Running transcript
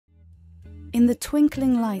In the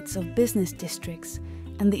twinkling lights of business districts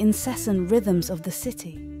and the incessant rhythms of the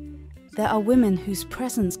city, there are women whose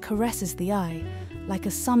presence caresses the eye like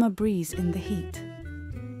a summer breeze in the heat.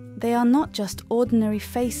 They are not just ordinary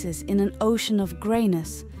faces in an ocean of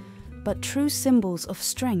greyness, but true symbols of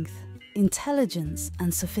strength, intelligence,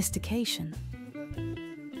 and sophistication.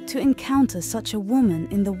 To encounter such a woman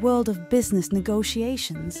in the world of business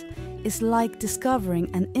negotiations is like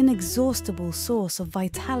discovering an inexhaustible source of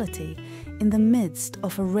vitality in the midst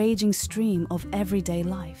of a raging stream of everyday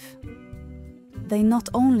life. They not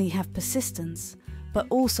only have persistence, but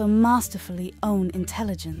also masterfully own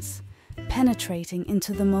intelligence, penetrating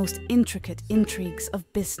into the most intricate intrigues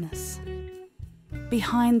of business.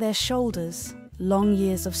 Behind their shoulders, long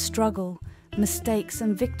years of struggle, mistakes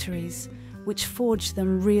and victories, which forge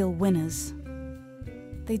them real winners.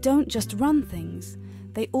 They don't just run things,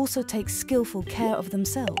 they also take skillful care of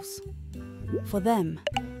themselves. For them,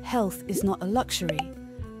 health is not a luxury,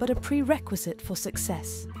 but a prerequisite for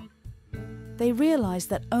success. They realize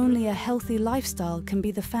that only a healthy lifestyle can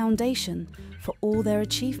be the foundation for all their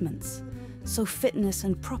achievements, so fitness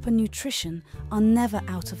and proper nutrition are never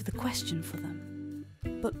out of the question for them.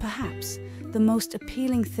 But perhaps the most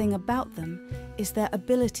appealing thing about them is their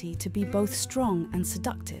ability to be both strong and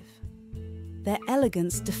seductive. Their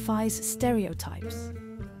elegance defies stereotypes.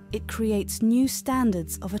 It creates new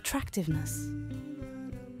standards of attractiveness.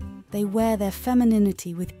 They wear their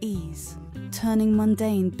femininity with ease, turning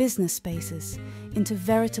mundane business spaces into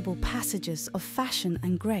veritable passages of fashion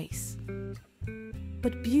and grace.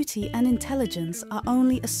 But beauty and intelligence are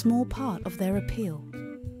only a small part of their appeal.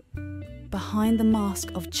 Behind the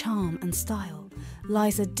mask of charm and style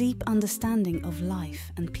lies a deep understanding of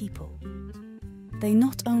life and people. They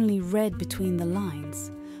not only read between the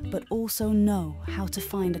lines, but also know how to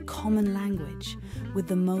find a common language with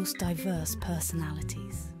the most diverse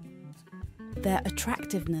personalities. Their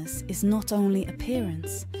attractiveness is not only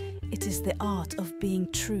appearance, it is the art of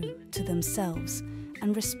being true to themselves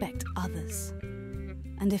and respect others.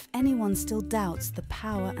 And if anyone still doubts the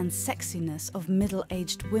power and sexiness of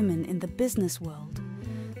middle-aged women in the business world,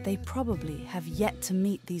 they probably have yet to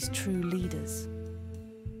meet these true leaders.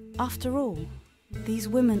 After all, these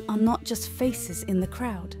women are not just faces in the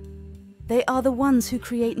crowd. They are the ones who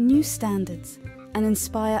create new standards and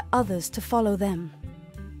inspire others to follow them.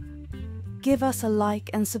 Give us a like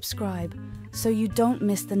and subscribe so you don't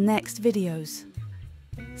miss the next videos.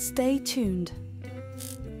 Stay tuned.